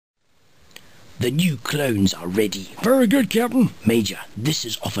The new clones are ready. Very good, Captain. Major, this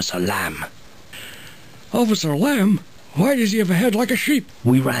is Officer Lamb. Officer Lamb? Why does he have a head like a sheep?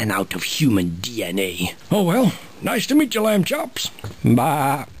 We ran out of human DNA. Oh well, nice to meet you, lamb chops.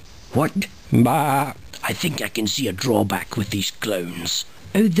 Bah. What? Bah. I think I can see a drawback with these clones.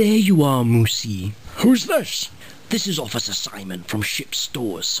 Oh, there you are, Moosey. Who's this? This is Officer Simon from Ship's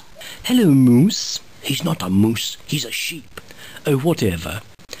Stores. Hello, Moose. He's not a moose, he's a sheep. Oh, whatever.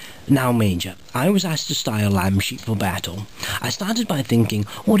 Now, Major, I was asked to style lamb sheep for battle. I started by thinking,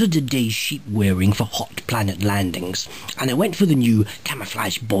 what are today's sheep wearing for hot planet landings? And I went for the new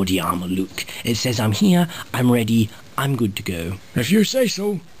camouflage body armour look. It says I'm here, I'm ready, I'm good to go. If you say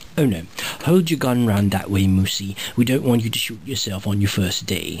so. Oh no, hold your gun round that way, Moosey. We don't want you to shoot yourself on your first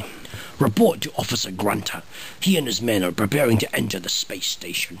day. Report to Officer Grunter. He and his men are preparing to enter the space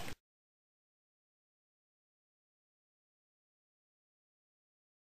station.